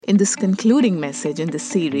In this concluding message in this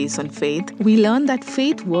series on faith, we learn that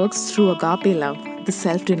faith works through agape love, the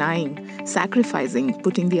self-denying, sacrificing,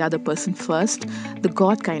 putting the other person first, the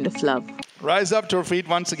God kind of love. Rise up to our feet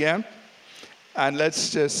once again, and let's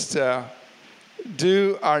just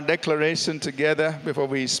do our declaration together before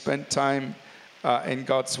we spend time in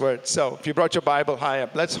God's Word. So, if you brought your Bible high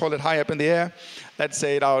up, let's hold it high up in the air. Let's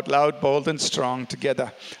say it out loud, bold, and strong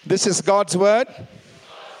together. This is God's Word.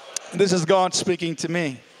 This is God speaking to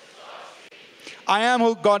me. I am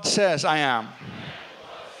who God says I am.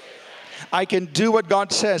 I can do what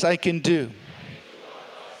God says I can do.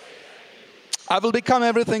 I will become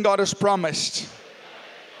everything God has promised.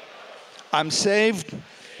 I'm saved,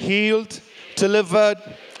 healed, delivered,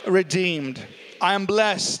 redeemed. I am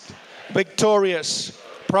blessed, victorious,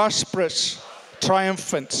 prosperous,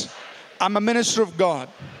 triumphant. I'm a minister of God,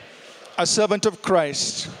 a servant of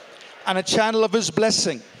Christ, and a channel of His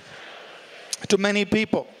blessing to many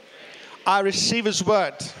people. I receive His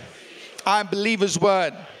word. I believe His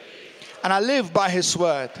word. And I live by His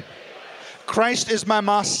word. Christ is my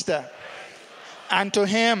master. And to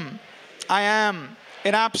Him I am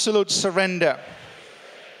in absolute surrender.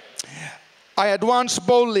 I advance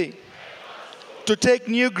boldly to take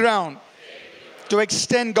new ground, to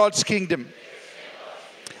extend God's kingdom.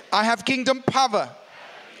 I have kingdom power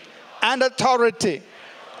and authority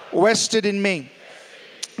vested in me.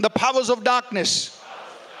 The powers of darkness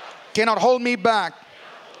cannot hold me back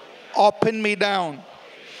or pin me down.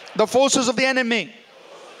 The forces of the enemy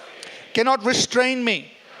cannot restrain me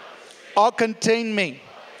or contain me.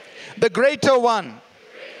 The greater one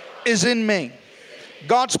is in me.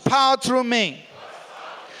 God's power through me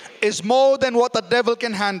is more than what the devil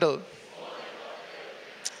can handle.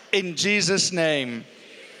 In Jesus' name,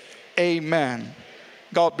 amen.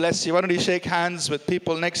 God bless you. Why don't you shake hands with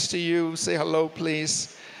people next to you? Say hello,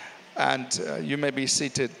 please. And you may be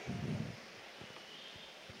seated.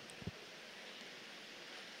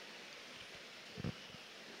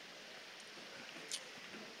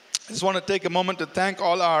 I just want to take a moment to thank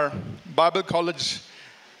all our Bible College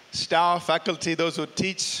staff, faculty, those who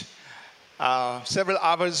teach several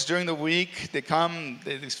hours during the week. They come,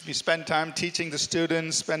 we spend time teaching the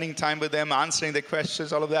students, spending time with them, answering their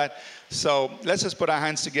questions, all of that. So let's just put our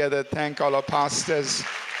hands together, thank all our pastors,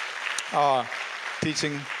 our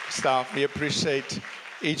teaching staff. We appreciate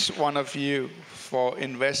each one of you for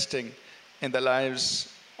investing in the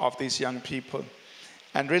lives of these young people.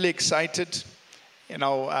 And really excited,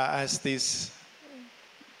 as these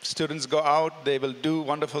students go out, they will do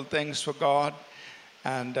wonderful things for God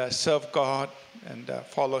and serve God and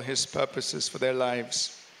follow His purposes for their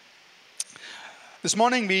lives. This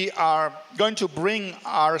morning we are going to bring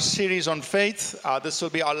our series on faith. This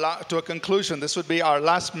will be to a conclusion. This would be our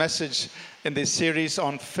last message in this series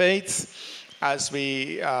on faith, as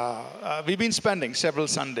we've been spending several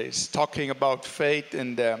Sundays talking about faith,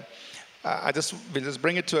 and we'll just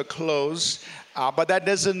bring it to a close. But that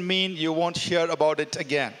doesn't mean you won't hear about it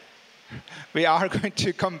again. We are going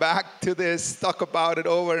to come back to this, talk about it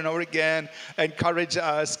over and over again, encourage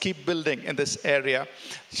us, keep building in this area.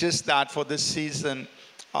 Just that for this season,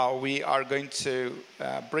 we are going to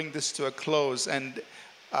bring this to a close. And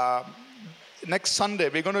next Sunday,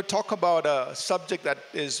 we're going to talk about a subject that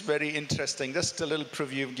is very interesting. Just a little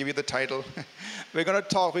preview, give you the title. We're going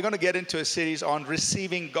to get into a series on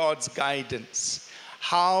receiving God's guidance.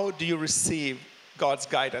 How do you receive God's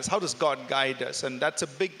guidance? How does God guide us? And that's a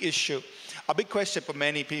big issue, a big question for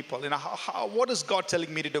many people. What is God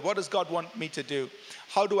telling me to do? What does God want me to do?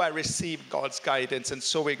 How do I receive God's guidance? And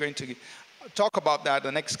so we're going to talk about that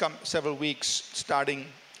the next several weeks, starting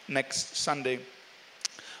next Sunday.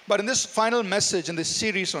 But in this final message in this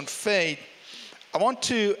series on faith, I want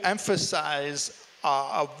to emphasize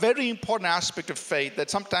a very important aspect of faith that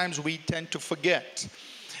sometimes we tend to forget.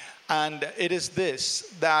 And it is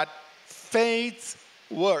this, that faith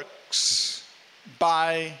works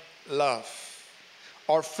by love,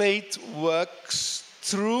 or faith works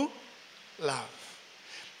through love.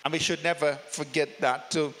 And we should never forget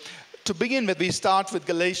that. To begin with, we start with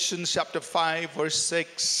Galatians chapter 5, verse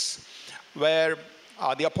 6, where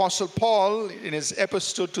the Apostle Paul, in his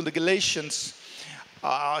epistle to the Galatians,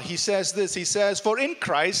 he says this. He says, "For in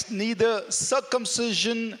Christ neither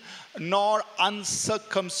circumcision nor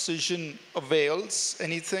uncircumcision avails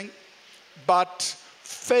anything, but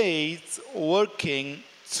faith working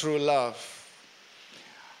through love."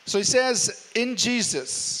 So he says, in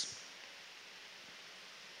Jesus,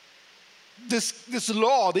 this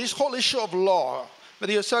law, this whole issue of law,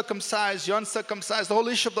 whether you're circumcised, you're uncircumcised, the whole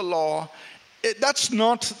issue of the law, that's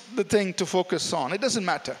not the thing to focus on. It doesn't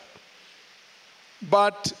matter.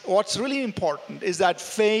 But what's really important is that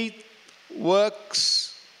faith working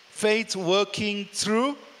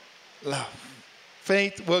through love.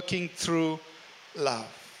 Faith working through love.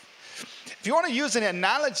 If you want to use an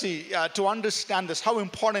analogy to understand this, how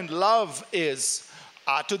important love is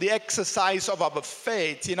to the exercise of our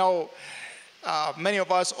faith, many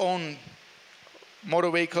of us own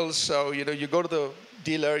motor vehicles, so you go to the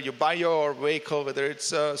dealer, you buy your vehicle, whether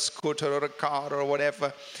it's a scooter or a car or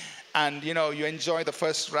whatever, and you enjoy the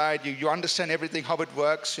first ride, you understand everything, how it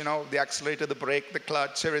works, the accelerator, the brake, the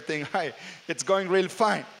clutch, everything. It's going real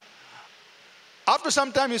fine. After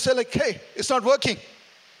some time you say like, hey, it's not working.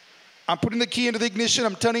 I'm putting the key into the ignition,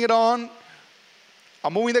 I'm turning it on,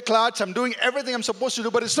 I'm moving the clutch, I'm doing everything I'm supposed to do,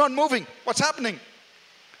 but it's not moving. What's happening?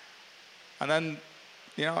 And then,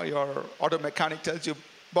 your auto mechanic tells you,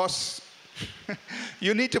 boss,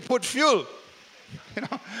 you need to put fuel.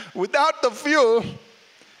 Without the fuel,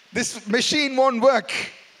 this machine won't work.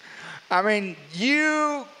 I mean,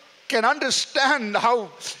 you can understand how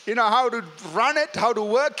to run it, how to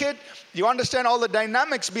work it. You understand all the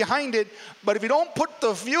dynamics behind it. But if you don't put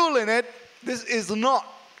the fuel in it, this is not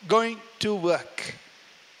going to work.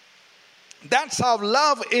 That's how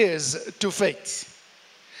love is to faith.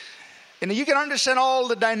 And you can understand all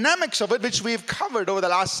the dynamics of it, which we've covered over the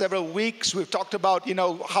last several weeks. We've talked about,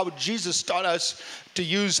 how Jesus taught us to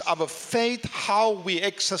use our faith, how we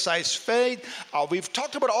exercise faith. We've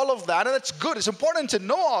talked about all of that, and that's good. It's important to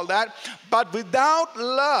know all that. But without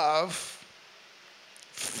love,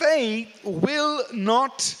 faith will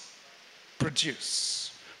not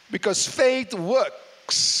produce. Because faith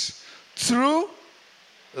works through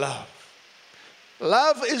love.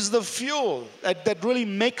 Love is the fuel that really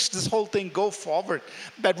makes this whole thing go forward,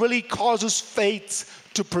 that really causes faith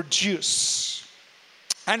to produce.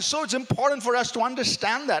 And so it's important for us to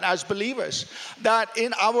understand that as believers, that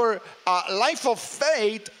in our life of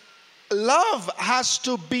faith, love has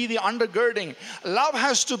to be the undergirding. Love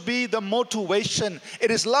has to be the motivation.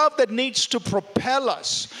 It is love that needs to propel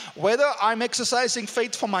us. Whether I'm exercising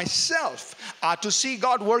faith for myself to see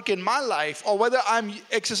God work in my life, or whether I'm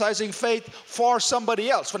exercising faith for somebody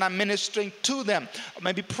else when I'm ministering to them,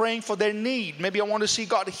 maybe praying for their need. Maybe I want to see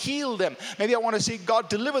God heal them. Maybe I want to see God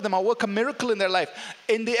deliver them or work a miracle in their life.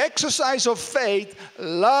 In the exercise of faith,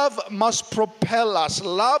 love must propel us.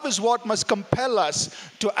 Love is what must compel us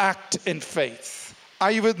to act in faith.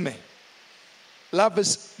 Are you with me? Love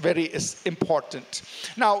is very important.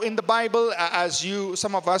 Now, in the Bible,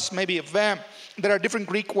 some of us may be aware, there are different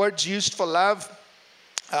Greek words used for love.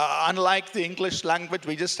 Unlike the English language,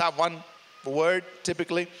 we just have one word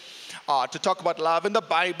typically to talk about love. In the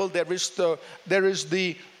Bible, there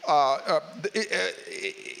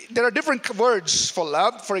are different words for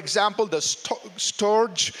love. For example, the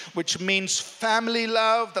storge, which means family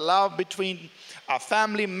love, the love between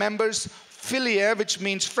family members. Philia, which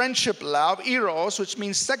means friendship love. Eros, which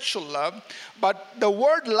means sexual love. But the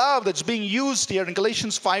word love that's being used here in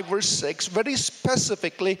Galatians 5 verse 6 very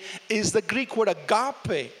specifically is the Greek word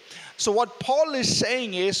agape. So what Paul is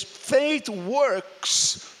saying is faith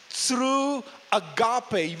works through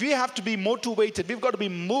agape. We have to be motivated. We've got to be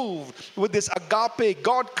moved with this agape,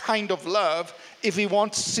 God kind of love if we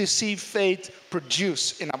want to see faith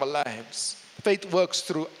produce in our lives. Faith works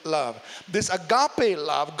through love. This agape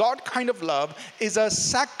love, God kind of love, is a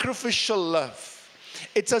sacrificial love.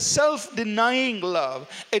 It's a self-denying love.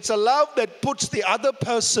 It's a love that puts the other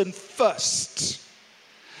person first.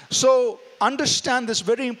 So understand this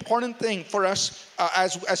very important thing for us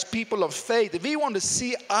as people of faith. If we want to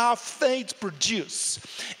see our faith produce,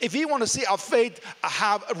 if we want to see our faith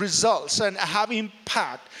have results and have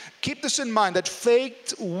impact, keep this in mind that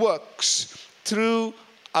faith works through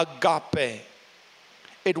agape.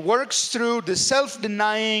 It works through the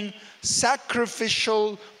self-denying,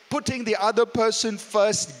 sacrificial, putting the other person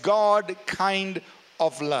first, God kind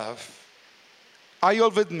of love. Are you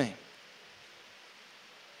all with me?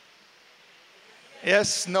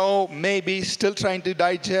 Yes, no, maybe, still trying to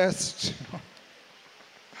digest.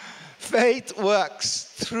 Faith works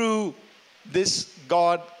through this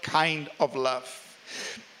God kind of love.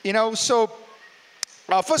 So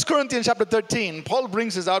 1 Corinthians chapter 13, Paul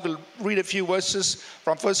brings this out. We'll read a few verses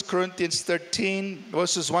from 1 Corinthians 13,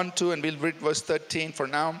 verses 1, 2, and we'll read verse 13 for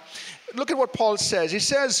now. Look at what Paul says. He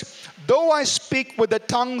says, though I speak with the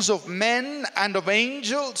tongues of men and of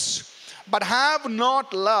angels, but have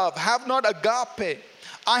not love, have not agape,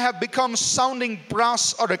 I have become sounding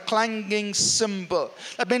brass or a clanging cymbal.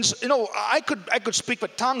 That means, I could speak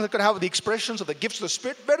with tongues, I could have the expressions of the gifts of the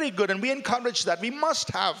Spirit. Very good, and we encourage that. We must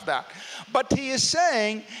have that. But he is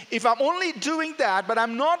saying, if I'm only doing that, but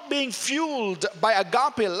I'm not being fueled by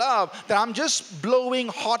agape love, then I'm just blowing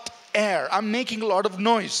hot air. I'm making a lot of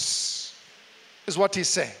noise, is what he's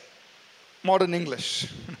saying. Modern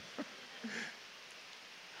English.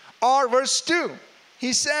 Or verse 2,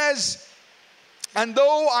 he says, and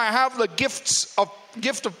though I have the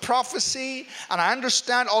gift of prophecy, and I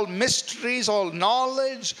understand all mysteries, all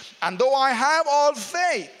knowledge, and though I have all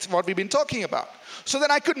faith, what we've been talking about, so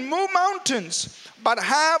that I could move mountains, but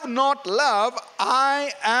have not love,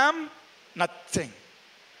 I am nothing.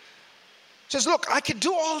 Says, look, I could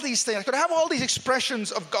do all these things. I could have all these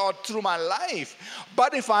expressions of God through my life.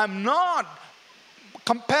 But if I'm not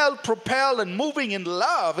compelled, propelled, and moving in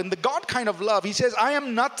love, in the God kind of love, he says, I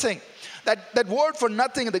am nothing. That word for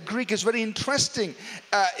nothing in the Greek is very interesting.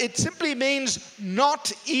 It simply means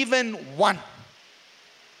not even one.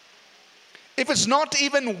 If it's not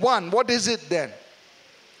even one, what is it then?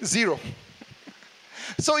 Zero.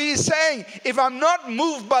 So he's saying, if I'm not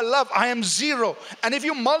moved by love, I am zero. And if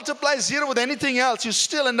you multiply zero with anything else, you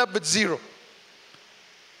still end up with zero.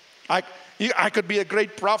 I could be a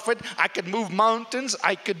great prophet. I could move mountains.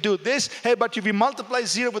 I could do this. Hey, but if you multiply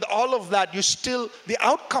zero with all of that, the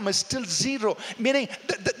outcome is still zero. Meaning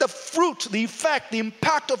the fruit, the effect, the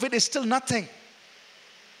impact of it is still nothing.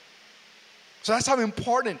 So that's how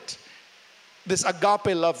important this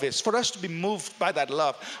agape love is, for us to be moved by that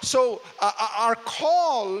love. So our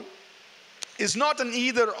call is not an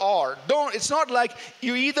either or. It's not like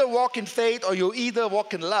you either walk in faith or you either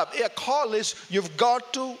walk in love. A call is you've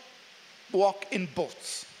got to walk in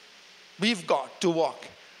both. We've got to walk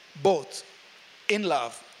both in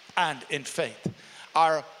love and in faith.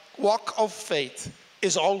 Our walk of faith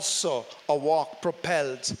is also a walk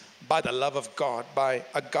propelled by the love of God, by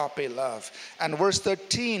agape love. And verse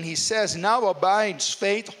 13, he says, now abides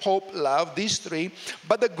faith, hope, love, these three,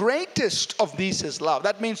 but the greatest of these is love.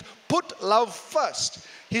 That means put love first.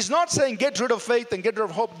 He's not saying get rid of faith and get rid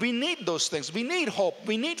of hope. We need those things. We need hope.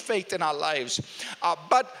 We need faith in our lives.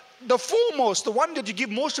 But the foremost, the one that you give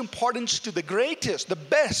most importance to, the greatest, the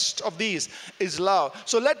best of these is love.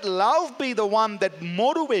 So let love be the one that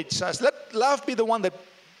motivates us. Let love be the one that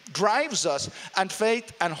drives us, and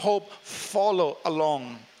faith and hope follow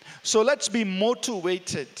along. So let's be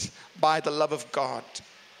motivated by the love of God.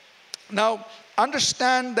 Now,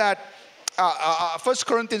 understand that 1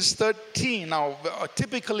 Corinthians 13, now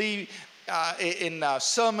typically in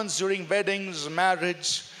sermons during weddings,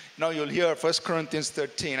 marriage, you'll hear 1 Corinthians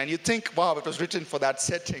 13, and you think, wow, it was written for that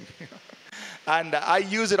setting. And I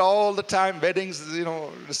use it all the time, weddings,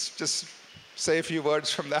 just say a few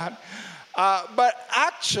words from that. But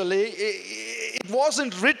actually, it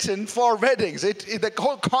wasn't written for weddings. The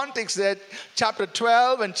whole context there, chapter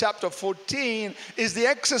 12 and chapter 14, is the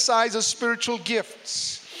exercise of spiritual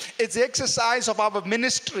gifts. It's the exercise of our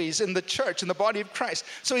ministries in the church, in the body of Christ.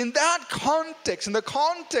 So in that context, in the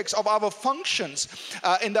context of our functions,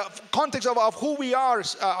 in the context of who we are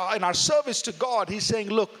in our service to God, he's saying,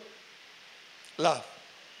 look, love.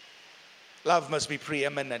 Love must be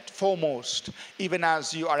preeminent, foremost, even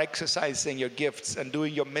as you are exercising your gifts and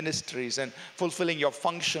doing your ministries and fulfilling your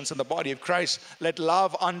functions in the body of Christ. Let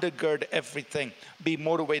love undergird everything. Be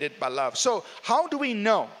motivated by love. So how do we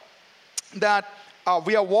know that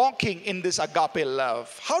we are walking in this agape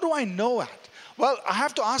love? How do I know it? Well, I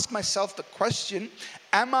have to ask myself the question,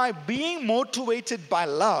 am I being motivated by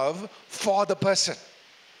love for the person?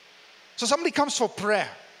 So somebody comes for prayer.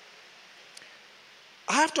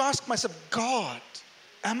 I have to ask myself, God,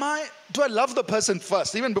 do I love the person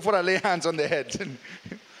first, even before I lay hands on their head?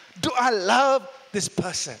 Do I love this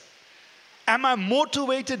person? Am I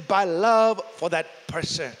motivated by love for that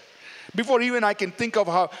person? Before even I can think of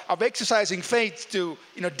exercising faith to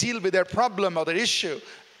deal with their problem or their issue,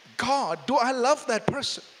 God, do I love that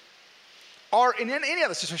person? Or in any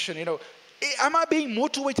other situation, am I being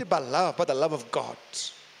motivated by love, by the love of God?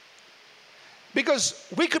 Because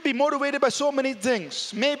we could be motivated by so many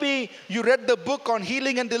things. Maybe you read the book on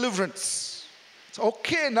healing and deliverance. It's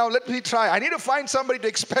okay, now let me try. I need to find somebody to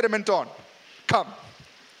experiment on. Come.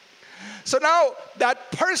 So now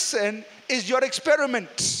that person is your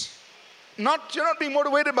experiment. You're not being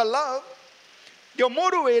motivated by love. You're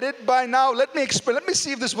motivated by now, let me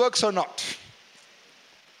see if this works or not.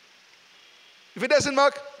 If it doesn't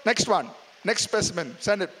work, next one. Next specimen,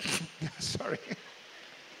 send it. Sorry.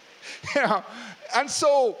 And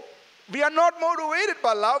so we are not motivated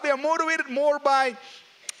by love. We are motivated more by,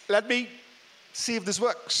 let me see if this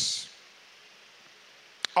works.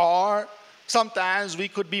 Or sometimes we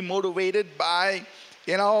could be motivated by,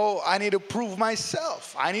 I need to prove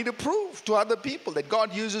myself. I need to prove to other people that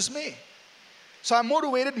God uses me. So I'm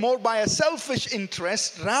motivated more by a selfish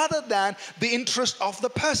interest rather than the interest of the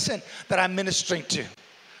person that I'm ministering to.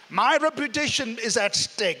 My reputation is at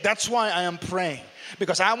stake. That's why I am praying.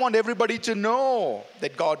 Because I want everybody to know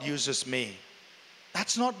that God uses me.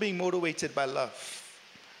 That's not being motivated by love.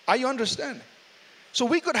 Are you understanding? So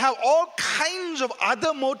we could have all kinds of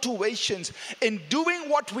other motivations in doing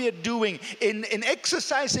what we are doing, in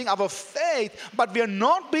exercising our faith, but we are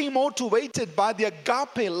not being motivated by the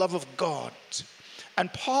agape love of God.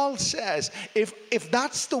 And Paul says, if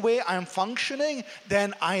that's the way I am functioning,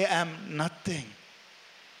 then I am nothing.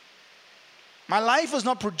 My life is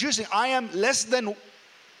not producing. I am less than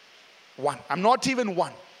one. I'm not even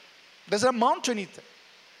one. Doesn't amount to anything.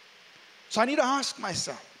 So I need to ask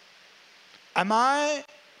myself, am I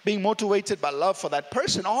being motivated by love for that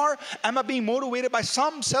person, or am I being motivated by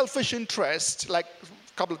some selfish interest, like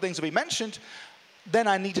a couple of things we mentioned? Then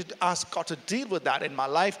I need to ask God to deal with that in my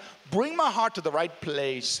life, bring my heart to the right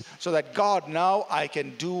place so that God, now I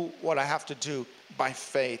can do what I have to do by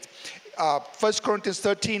faith. 1 Corinthians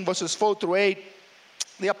 13 verses 4 through 8,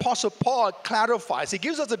 the Apostle Paul clarifies. He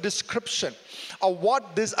gives us a description of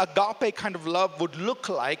what this agape kind of love would look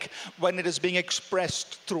like when it is being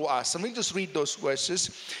expressed through us. And we just read those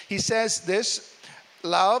verses. He says this: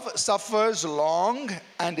 love suffers long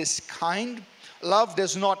and is kind. Love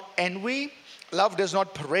does not envy. Love does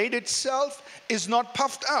not parade itself, is not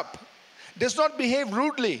puffed up, does not behave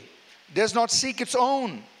rudely, does not seek its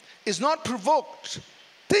own, is not provoked,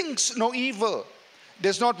 thinks no evil,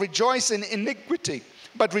 does not rejoice in iniquity,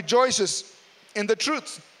 but rejoices in the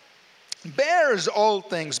truth, bears all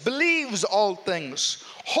things, believes all things,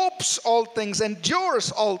 hopes all things,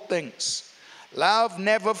 endures all things. Love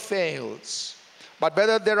never fails. But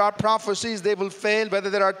whether there are prophecies, they will fail.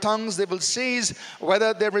 Whether there are tongues, they will cease.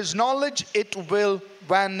 Whether there is knowledge, it will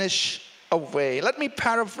vanish away. Let me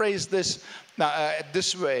paraphrase this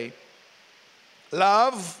this way.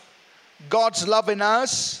 Love, God's love in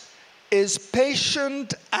us, is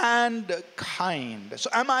patient and kind.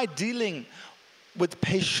 So am I dealing with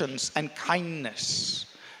patience and kindness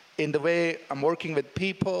in the way I'm working with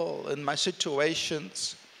people, in my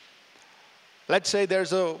situations? Let's say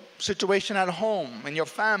there's a situation at home in your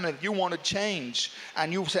family that you want to change,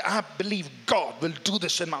 and you say, I believe God will do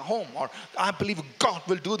this in my home, or I believe God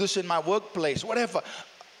will do this in my workplace, whatever.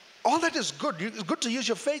 All that is good. It's good to use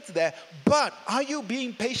your faith there, but are you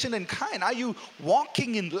being patient and kind? Are you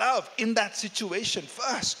walking in love in that situation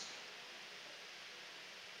first?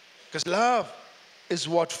 Because love is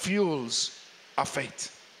what fuels our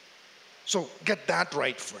faith. So get that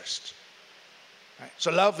right first. Right?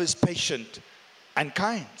 So love is patient and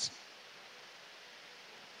kind.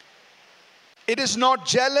 It is not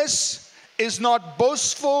jealous, is not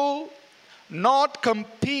boastful, not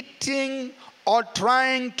competing or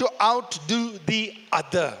trying to outdo the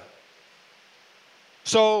other.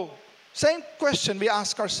 So, same question we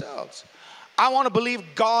ask ourselves. I want to believe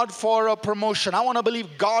God for a promotion. I want to believe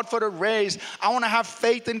God for a raise. I want to have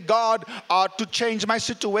faith in God to change my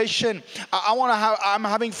situation. I'm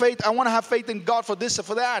having faith. I want to have faith in God for this or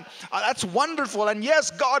for that. That's wonderful. And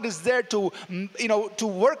yes, God is there to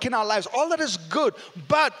work in our lives. All that is good.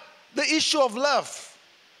 But the issue of love,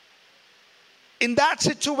 in that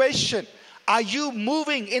situation, are you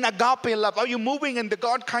moving in agape love? Are you moving in the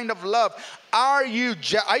God kind of love? Are you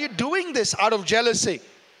doing this out of jealousy?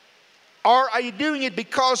 Or are you doing it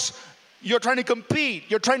because you're trying to compete?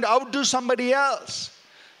 You're trying to outdo somebody else?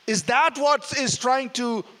 Is that what is trying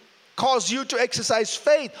to cause you to exercise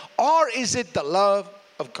faith? Or is it the love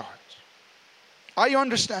of God? Are you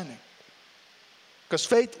understanding? Because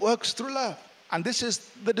faith works through love. And this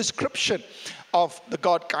is the description of the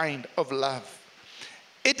God kind of love.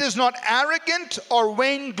 It is not arrogant or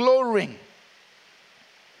vain-glorying.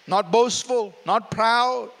 Not boastful, not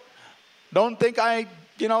proud. Don't think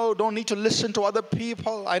don't need to listen to other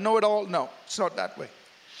people. I know it all. No, it's not that way.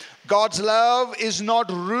 God's love is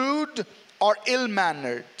not rude or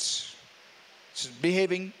ill-mannered. It's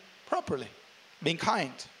behaving properly, being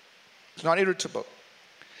kind. It's not irritable.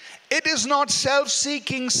 It is not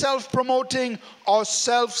self-seeking, self-promoting, or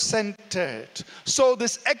self-centered. So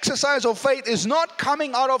this exercise of faith is not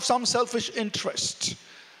coming out of some selfish interest.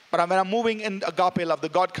 But when I'm moving in agape love, the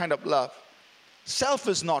God kind of love, self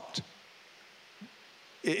is not.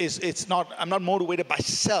 It's not. I'm not motivated by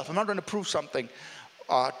self. I'm not trying to prove something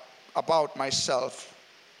about myself.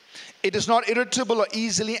 It is not irritable or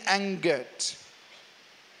easily angered.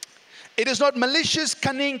 It is not malicious,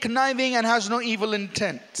 cunning, conniving, and has no evil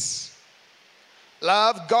intent.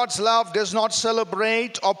 God's love does not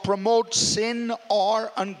celebrate or promote sin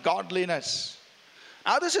or ungodliness.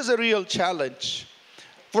 Now, this is a real challenge.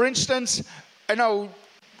 For instance,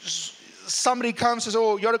 somebody comes and says,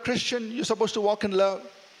 oh, you're a Christian, you're supposed to walk in love.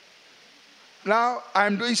 Now,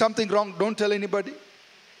 I'm doing something wrong, don't tell anybody.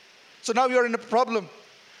 So now you're in a problem.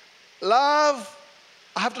 I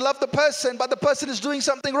have to love the person, but the person is doing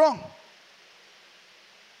something wrong.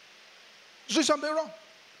 He's doing something wrong.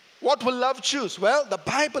 What will love choose? Well, the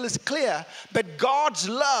Bible is clear that God's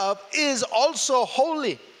love is also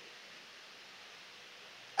holy.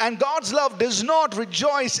 And God's love does not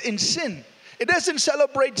rejoice in sin. It doesn't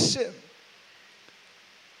celebrate sin.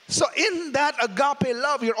 So in that agape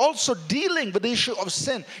love, you're also dealing with the issue of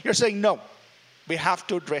sin. You're saying, no, we have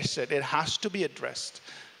to address it. It has to be addressed.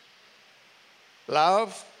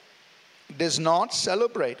 Love does not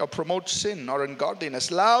celebrate or promote sin or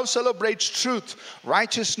ungodliness. Love celebrates truth,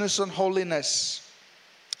 righteousness, and holiness.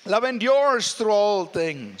 Love endures through all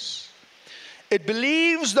things. It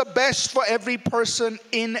believes the best for every person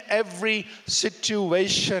in every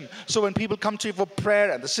situation. So when people come to you for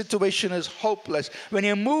prayer and the situation is hopeless, when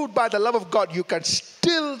you're moved by the love of God, you can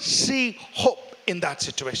still see hope in that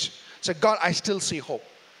situation. Say, God, I still see hope.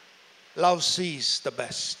 Love sees the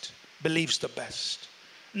best, believes the best.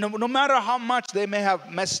 No matter how much they may have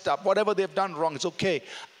messed up, whatever they've done wrong, it's okay.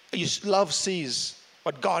 Love sees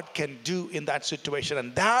what God can do in that situation.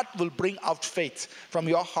 And that will bring out faith from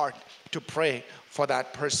your heart to pray for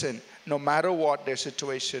that person, no matter what their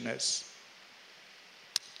situation is.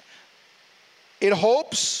 It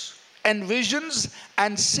hopes, envisions,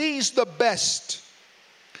 and sees the best,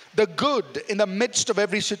 the good in the midst of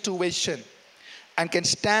every situation, and can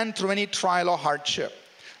stand through any trial or hardship.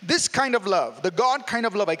 This kind of love, the God kind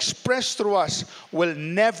of love expressed through us, will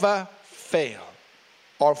never fail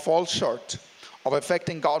or fall short of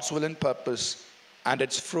affecting God's will and purpose, and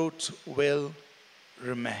its fruit will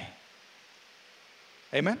remain.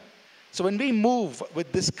 Amen? So when we move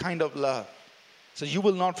with this kind of love, so you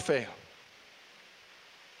will not fail.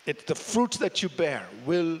 The fruits that you bear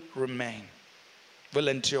will remain, will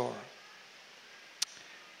endure.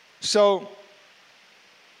 So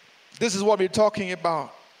this is what we're talking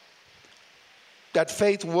about. That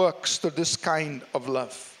faith works through this kind of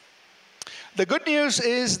love. The good news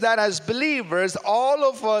is that as believers, all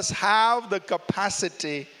of us have the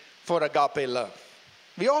capacity for agape love.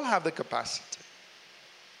 We all have the capacity.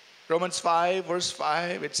 Romans 5, verse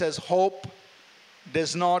 5, it says, hope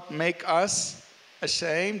does not make us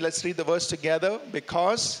ashamed. Let's read the verse together.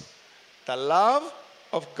 Because the love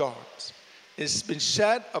of God has been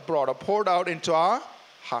shed abroad or poured out into our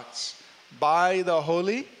hearts by the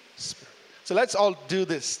Holy Spirit. So let's all do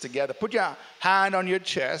this together. Put your hand on your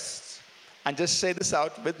chest and just say this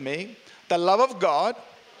out with me. The love of God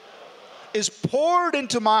is poured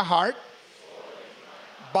into my heart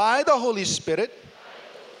by the Holy Spirit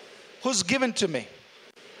who's given to me.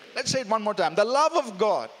 Let's say it one more time. The love of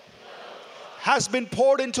God has been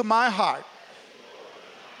poured into my heart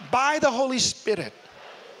by the Holy Spirit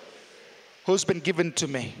who's been given to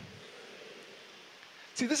me.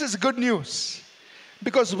 See, this is good news.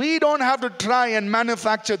 Because we don't have to try and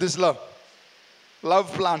manufacture this love.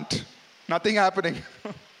 Love plant. Nothing happening.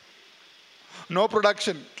 No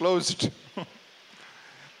production. Closed.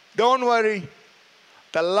 Don't worry.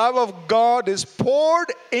 The love of God is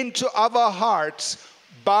poured into our hearts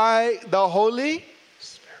by the Holy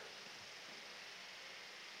Spirit.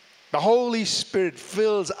 The Holy Spirit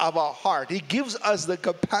fills our heart. He gives us the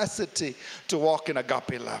capacity to walk in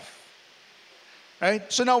agape love.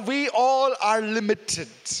 Right? So now we all are limited.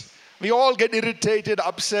 We all get irritated,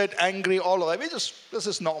 upset, angry, all of that. This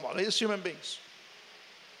is normal. We're just human beings.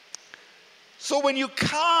 So when you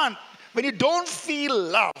don't feel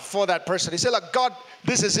love for that person, you say, like, God,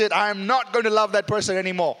 this is it. I am not going to love that person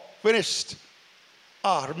anymore. Finished.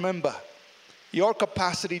 Remember, your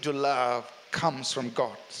capacity to love comes from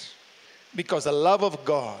God. Because the love of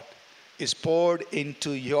God is poured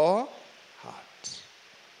into your heart.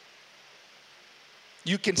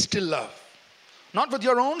 You can still love. Not with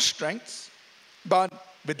your own strength, but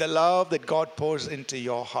with the love that God pours into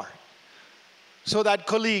your heart. So that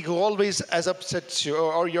colleague who always has upsets you,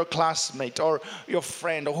 or your classmate, or your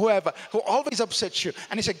friend, or whoever, who always upsets you,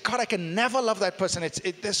 and you say, God, I can never love that person.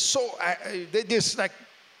 They're so, like,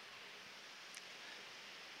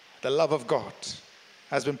 the love of God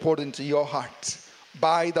has been poured into your heart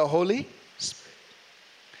by the Holy Spirit.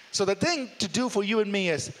 So the thing to do for you and me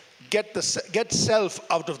is get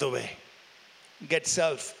self out of the way. Get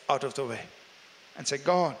self out of the way. And say,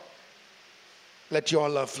 God, let your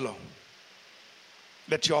love flow.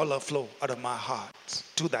 Let your love flow out of my heart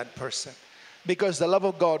to that person. because the love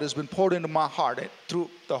of God has been poured into my heart through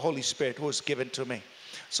the Holy Spirit who is given to me.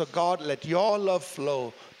 So God, let your love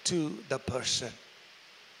flow to the person.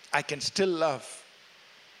 I can still love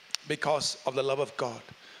because of the love of God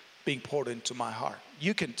being poured into my heart.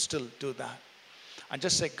 You can still do that. And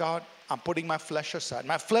just say, God, I'm putting my flesh aside.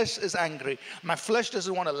 My flesh is angry. My flesh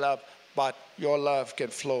doesn't want to love, but your love can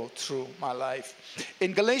flow through my life.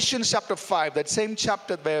 In Galatians chapter 5, that same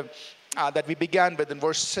chapter where, that we began with in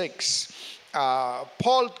verse 6,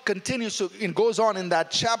 Paul continues to, and goes on in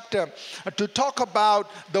that chapter to talk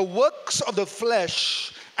about the works of the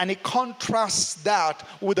flesh, and he contrasts that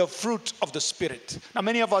with the fruit of the Spirit. Now,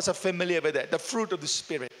 many of us are familiar with it. The fruit of the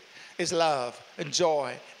Spirit is love and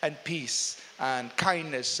joy and peace and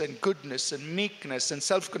kindness and goodness and meekness and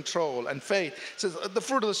self-control and faith. So the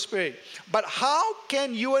fruit of the Spirit. But how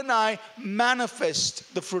can you and I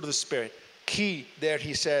manifest the fruit of the Spirit? Key there,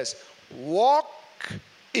 he says, walk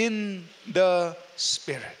in the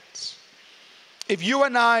Spirit. If you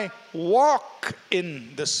and I walk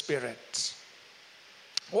in the Spirit,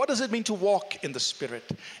 what does it mean to walk in the Spirit?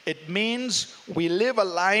 It means we live a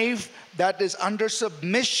life that is under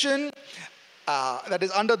submission, that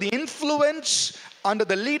is under the influence, under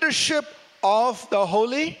the leadership of the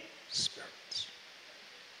Holy Spirit.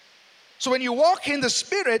 So when you walk in the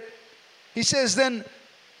Spirit, he says then,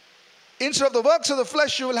 instead of the works of the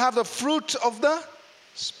flesh, you will have the fruit of the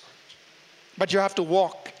Spirit. But you have to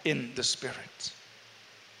walk in the Spirit.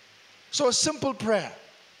 So a simple prayer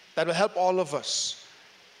that will help all of us.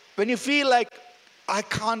 When you feel like, I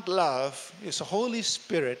can't love, it's Holy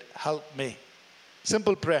Spirit, help me.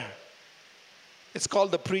 Simple prayer. It's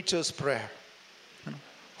called the preacher's prayer.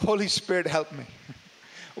 Holy Spirit, help me.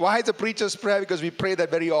 Why is the preacher's prayer? Because we pray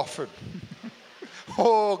that very often.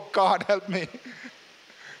 Oh, God, help me.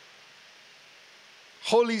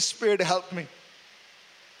 Holy Spirit, help me.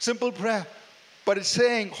 Simple prayer. But it's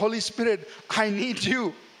saying, Holy Spirit, I need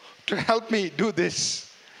you to help me do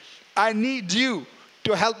this. I need you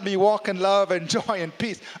to help me walk in love and joy and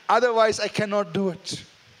peace. Otherwise, I cannot do it.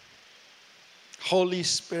 Holy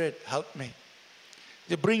Spirit, help me.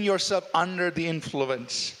 You bring yourself under the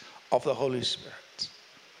influence of the Holy Spirit.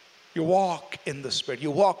 You walk in the Spirit. You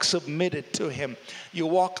walk submitted to Him. You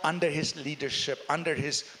walk under His leadership, under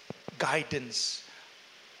His guidance.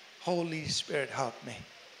 Holy Spirit, help me.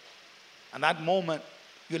 And that moment,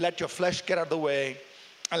 you let your flesh get out of the way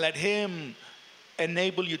and let Him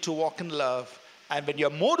enable you to walk in love. And when you're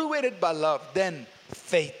motivated by love, then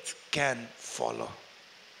faith can follow.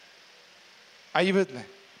 Are you with me?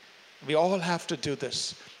 We all have to do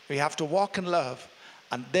this. We have to walk in love,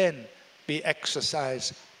 and then we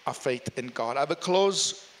exercise our faith in God. I will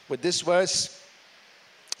close with this verse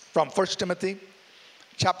from 1 Timothy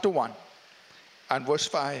chapter 1 and verse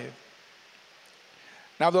 5.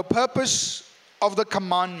 Now the purpose of the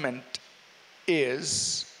commandment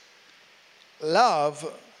is love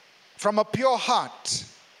from a pure heart,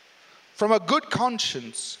 from a good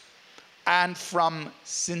conscience, and from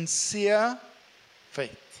sincere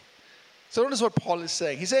faith. So notice what Paul is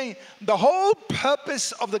saying. He's saying the whole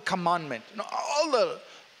purpose of the commandment, all the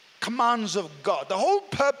commands of God, the whole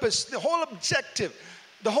purpose, the whole objective,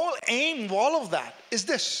 the whole aim of all of that is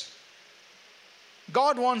this.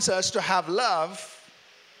 God wants us to have love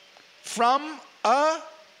from a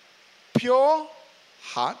pure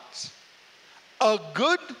heart, a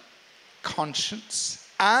good conscience,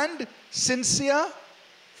 and sincere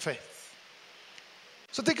faith.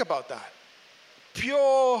 So think about that.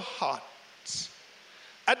 Pure heart.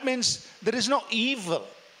 That means there is no evil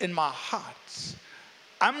in my heart.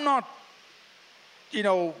 I'm not,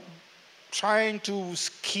 trying to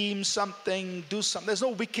scheme something, do something. There's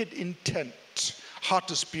no wicked intent.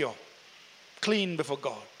 Heart is pure, clean before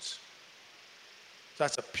God.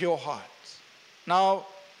 That's a pure heart. Now,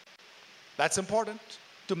 that's important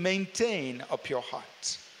to maintain a pure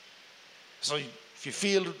heart. So if you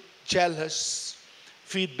feel jealous,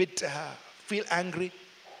 feel bitter, feel angry,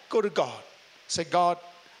 go to God. Say, God,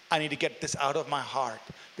 I need to get this out of my heart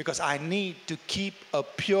because I need to keep a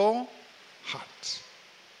pure heart.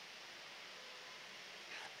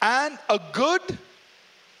 And a good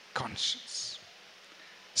conscience.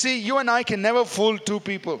 See, you and I can never fool two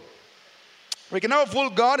people. We can never fool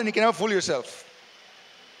God, and you can never fool yourself.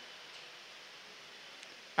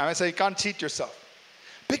 And I say you can't cheat yourself.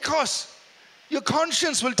 Because your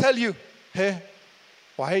conscience will tell you, hey,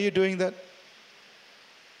 why are you doing that?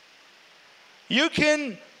 You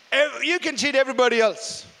can cheat everybody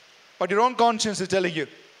else, but your own conscience is telling you,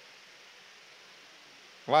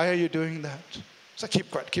 why are you doing that? So keep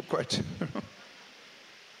quiet.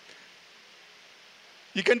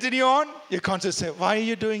 You continue on, your conscience says, why are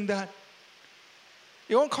you doing that?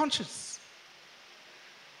 Your own conscience.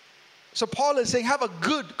 So Paul is saying, have a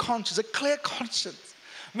good conscience, a clear conscience,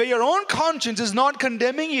 where your own conscience is not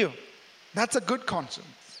condemning you. That's a good conscience.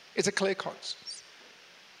 It's a clear conscience.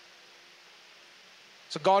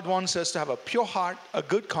 So God wants us to have a pure heart, a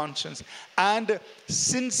good conscience, and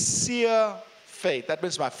sincere faith. That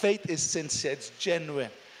means my faith is sincere, it's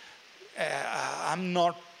genuine. I'm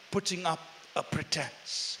not putting up a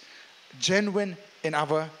pretense. Genuine in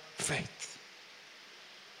our faith.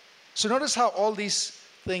 So notice how all these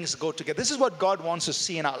things go together. This is what God wants to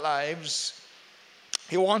see in our lives.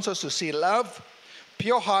 He wants us to see love,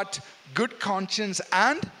 pure heart, good conscience,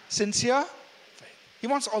 and sincere faith. He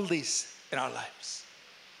wants all these in our lives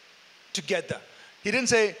together. He didn't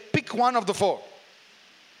say, pick one of the four.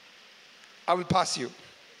 I will pass you.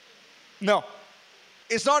 No.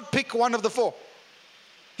 It's not pick one of the four.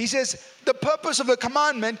 He says, the purpose of the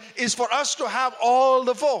commandment is for us to have all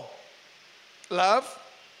the four. Love,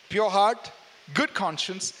 pure heart, good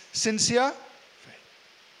conscience, sincere faith.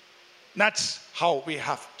 That's how we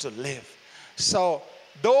have to live. So,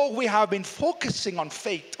 though we have been focusing on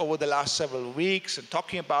faith over the last several weeks and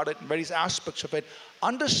talking about it in various aspects of it,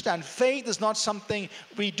 understand faith is not something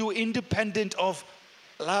we do independent of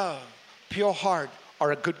love, pure heart,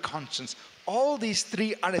 or a good conscience. All these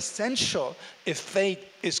three are essential if faith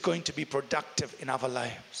is going to be productive in our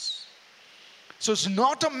lives. So it's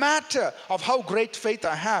not a matter of how great faith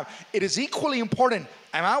I have. It is equally important.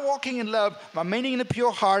 Am I walking in love? Am I remaining in a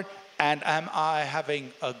pure heart? And am I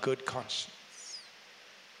having a good conscience?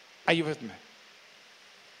 Are you with me?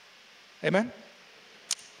 Amen?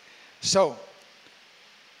 So,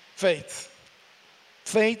 faith.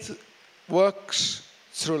 Faith works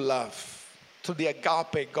through love. Through the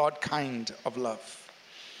agape, God kind of love.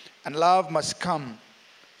 And love must come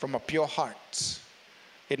from a pure heart.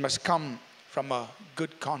 It must come from a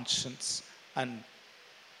good conscience and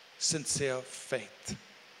sincere faith.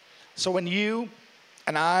 So when you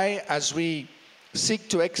and I, as we seek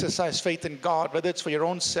to exercise faith in God, whether it's for your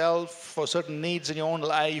own self, for certain needs in your own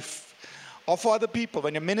life, or for other people,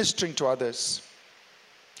 when you're ministering to others,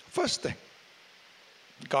 first thing,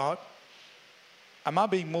 God, am I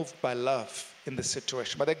being moved by love in this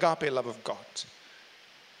situation, by the agape love of God?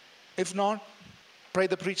 If not, pray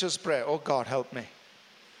the preacher's prayer. Oh God, help me.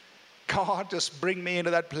 God, just bring me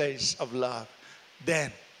into that place of love.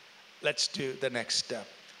 Then let's do the next step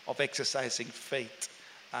of exercising faith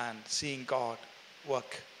and seeing God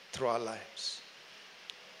work through our lives.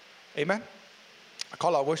 Amen. I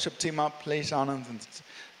call our worship team up, please, Anand and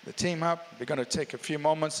the team up. We're going to take a few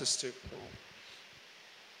moments just to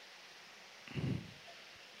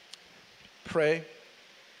pray.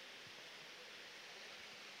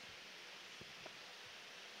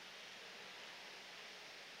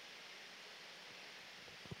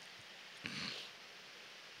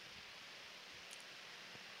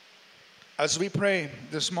 As we pray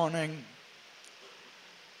this morning,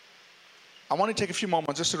 I want to take a few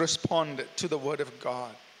moments just to respond to the Word of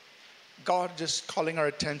God. God just calling our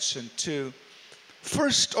attention to,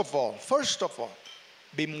 first of all,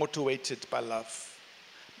 be motivated by love,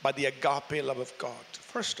 by the agape love of God.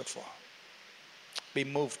 First of all, be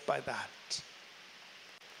moved by that.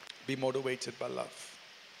 Be motivated by love.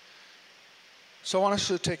 So I want us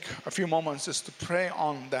to take a few moments just to pray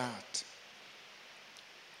on that.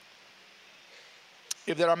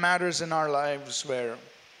 If there are matters in our lives where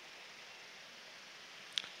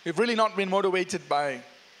we've really not been motivated by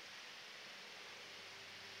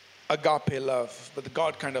agape love, but the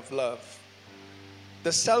God kind of love,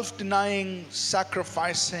 the self-denying,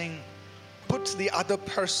 sacrificing, put the other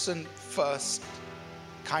person first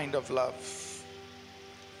kind of love,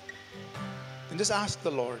 then just ask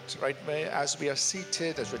the Lord, right, as we are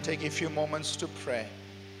seated, as we're taking a few moments to pray,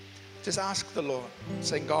 just ask the Lord,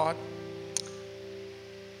 saying, God,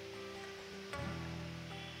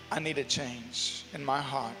 I need a change in my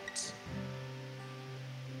heart.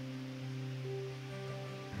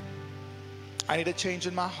 I need a change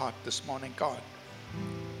in my heart this morning, God.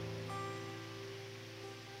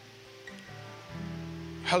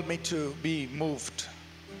 Help me to be moved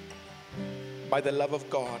by the love of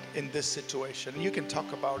God in this situation. You can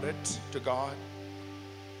talk about it to God.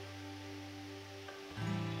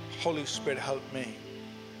 Holy Spirit, help me.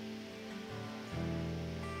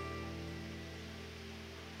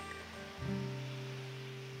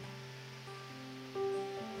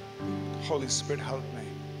 Holy Spirit, help me.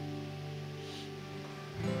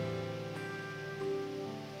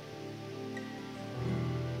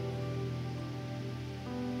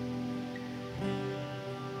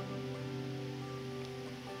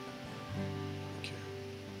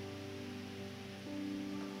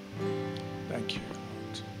 Thank you.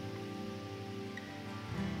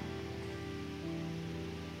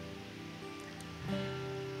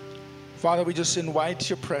 Father, we just invite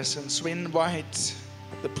your presence. We invite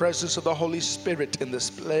the presence of the Holy Spirit in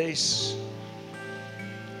this place.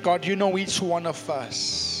 God, you know each one of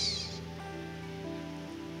us.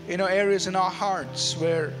 You know areas in our hearts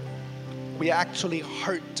where we are actually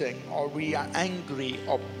hurting, or we are angry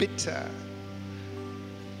or bitter.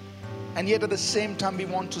 And yet at the same time, we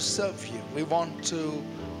want to serve you. We want to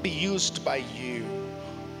be used by you.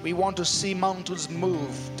 We want to see mountains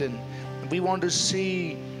moved, and we want to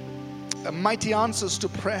see mighty answers to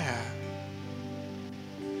prayer.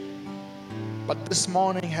 But this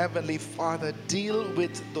morning, Heavenly Father, deal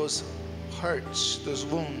with those hurts, those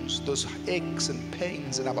wounds, those aches and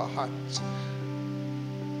pains in our hearts.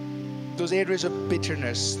 Those areas of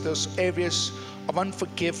bitterness, those areas of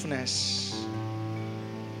unforgiveness.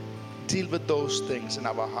 Deal with those things in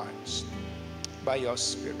our hearts by your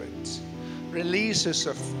Spirit. Release us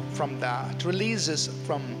from that. Release us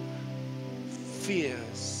from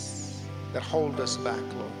fears that hold us back,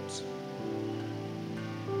 Lord.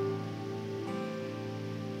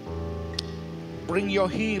 Bring your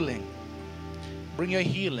healing. Bring your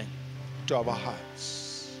healing to our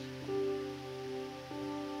hearts.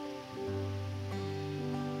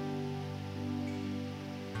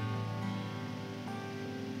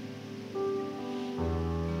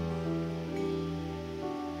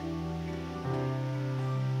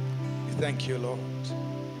 Thank you, Lord.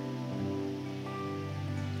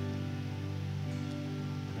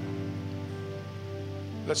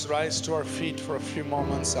 Let's rise to our feet for a few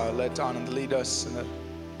moments. I'll let Anand lead us in a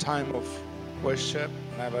time of worship,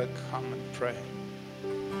 and I will come and pray.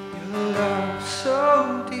 Your love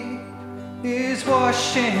so deep is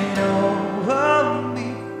washing over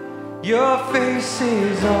me. Your face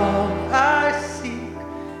is all I seek.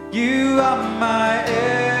 You are my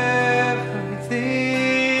everything.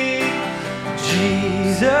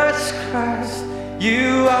 Jesus Christ,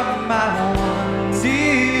 you are my one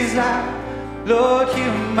desire. Lord,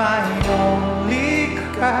 you're my only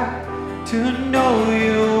cry to know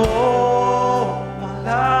you all my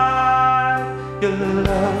life. Your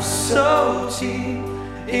love so deep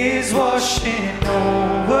is washing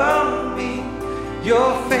over me.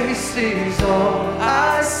 Your face is all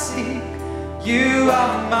I seek. You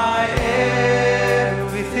are my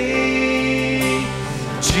everything.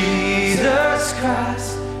 Jesus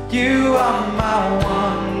Christ, you are my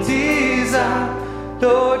one desire.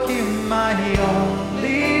 Lord, you're my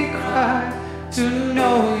only cry to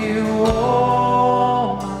know you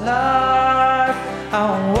all my life.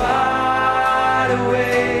 I'm wide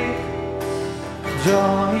awake,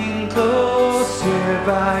 drawing closer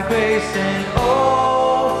by grace, and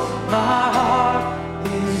all my heart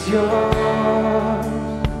is yours.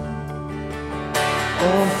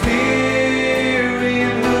 Oh, fear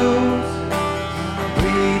removes,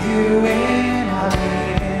 breathe you in, I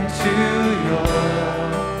lean into your love.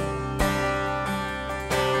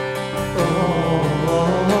 Oh,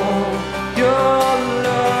 your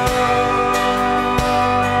love.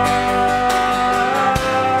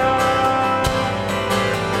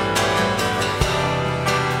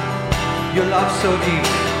 Your love so deep.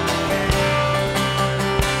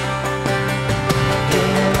 Your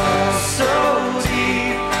love so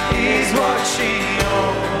deep is watching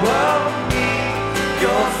over me.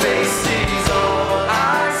 Your face is all I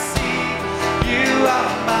see. You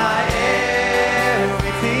are my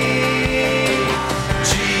everything.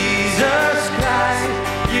 Jesus Christ,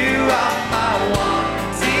 you are my one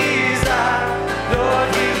desire. Lord,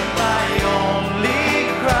 you're my only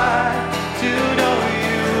cry to know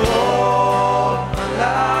you all my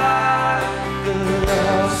life. The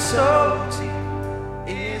love so deep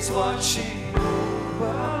is watching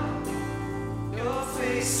over me. Your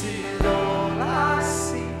face is all I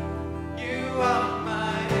see. You are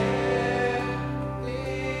my everything.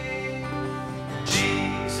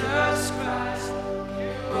 Jesus Christ,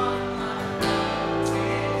 you are my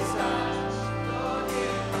desire. Lord,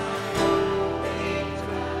 you're my only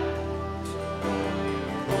cry to know you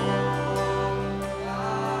all my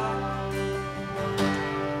life.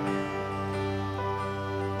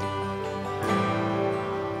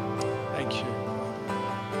 Thank you.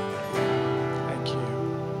 Thank you.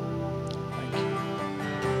 Thank you.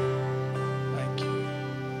 Thank you.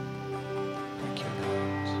 Thank you, God.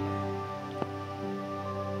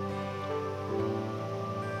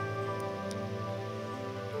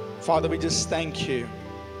 Father, we just thank you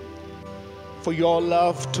for your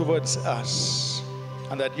love towards us,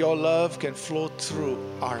 and that your love can flow through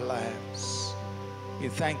our lives. We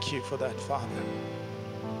thank you for that, Father.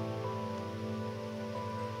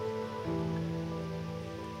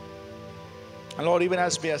 And Lord, even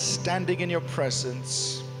as we are standing in your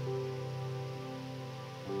presence,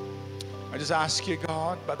 I just ask you,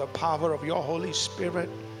 God, by the power of your Holy Spirit,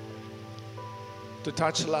 to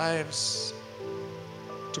touch lives,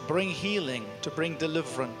 to bring healing, to bring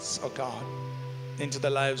deliverance, oh God, into the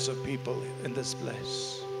lives of people in this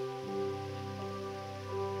place.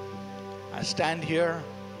 I stand here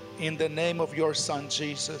in the name of your Son,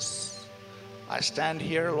 Jesus. I stand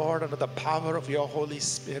here, Lord, under the power of your Holy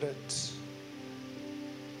Spirit.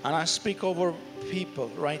 And I speak over people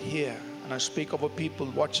right here. And I speak over people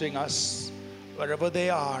watching us wherever they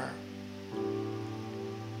are.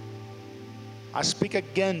 I speak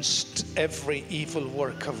against every evil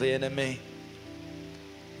work of the enemy.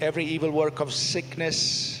 Every evil work of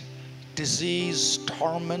sickness, disease,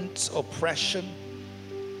 torment, oppression.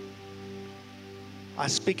 I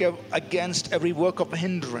speak against every work of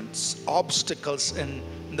hindrance, obstacles in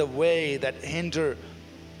the way that hinder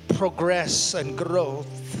progress and growth.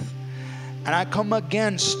 And I come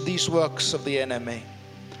against these works of the enemy.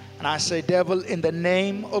 And I say, devil, in the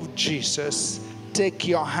name of Jesus, take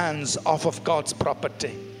your hands off of God's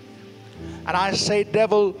property. And I say,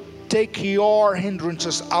 devil, take your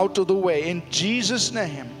hindrances out of the way. In Jesus'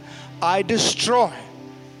 name, I destroy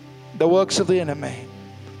the works of the enemy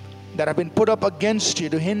that have been put up against you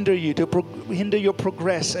to hinder you, to hinder your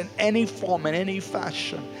progress in any form, in any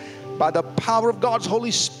fashion. By the power of God's Holy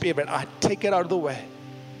Spirit, I take it out of the way.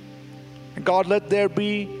 And God, let there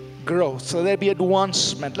be growth, let there be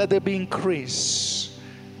advancement, let there be increase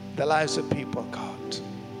in the lives of people, God.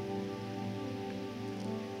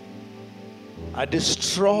 I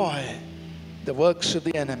destroy the works of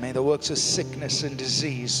the enemy, the works of sickness and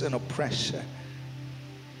disease and oppression.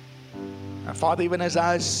 And Father, even as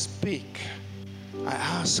I speak, I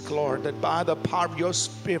ask, Lord, that by the power of your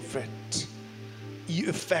Spirit, you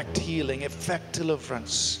effect healing, effect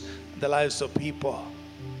deliverance in the lives of people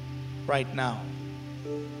right now.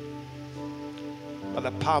 By the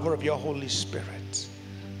power of your Holy Spirit,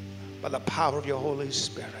 by the power of your Holy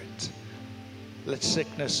Spirit, let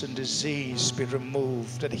sickness and disease be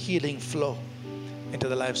removed and healing flow into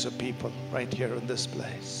the lives of people right here in this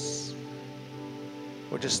place.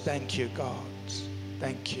 We just thank you, God.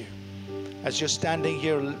 Thank you. As you're standing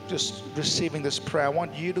here just receiving this prayer, I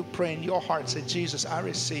want you to pray in your heart. Say, Jesus, I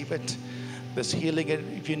receive it. This healing,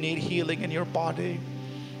 and if you need healing in your body,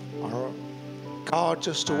 or God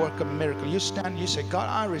just to work a miracle, you stand, you say, God,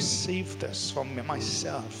 I receive this from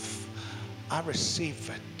myself. I receive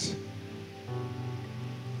it.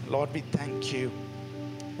 Lord, we thank you.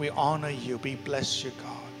 We honor you. We bless you,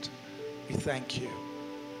 God. We thank you.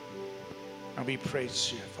 And we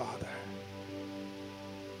praise you, Father.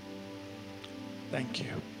 Thank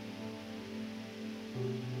you.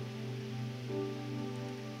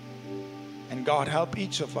 And God, help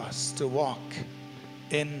each of us to walk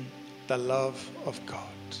in the love of God.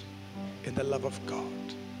 In the love of God.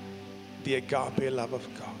 The agape love of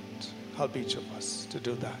God. Help each of us to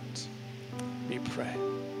do that. We pray.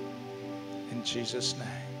 In Jesus'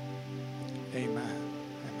 name. Amen.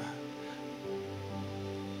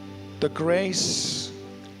 The grace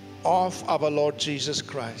of our Lord Jesus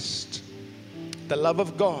Christ, the love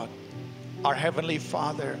of God, our Heavenly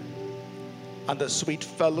Father, and the sweet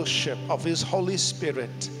fellowship of His Holy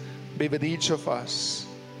Spirit be with each of us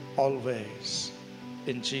always.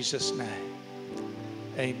 In Jesus' name,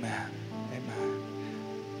 amen. Amen.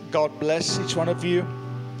 God bless each one of you.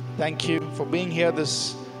 Thank you for being here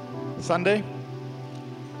this Sunday.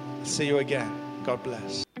 See you again. God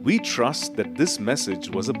bless. We trust that this message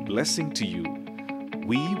was a blessing to you.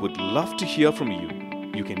 We would love to hear from you.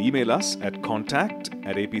 You can email us at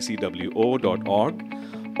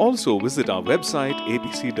contact@apcwo.org. Also visit our website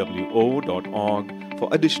apcwo.org for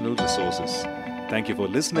additional resources. Thank you for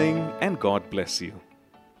listening, and God bless you.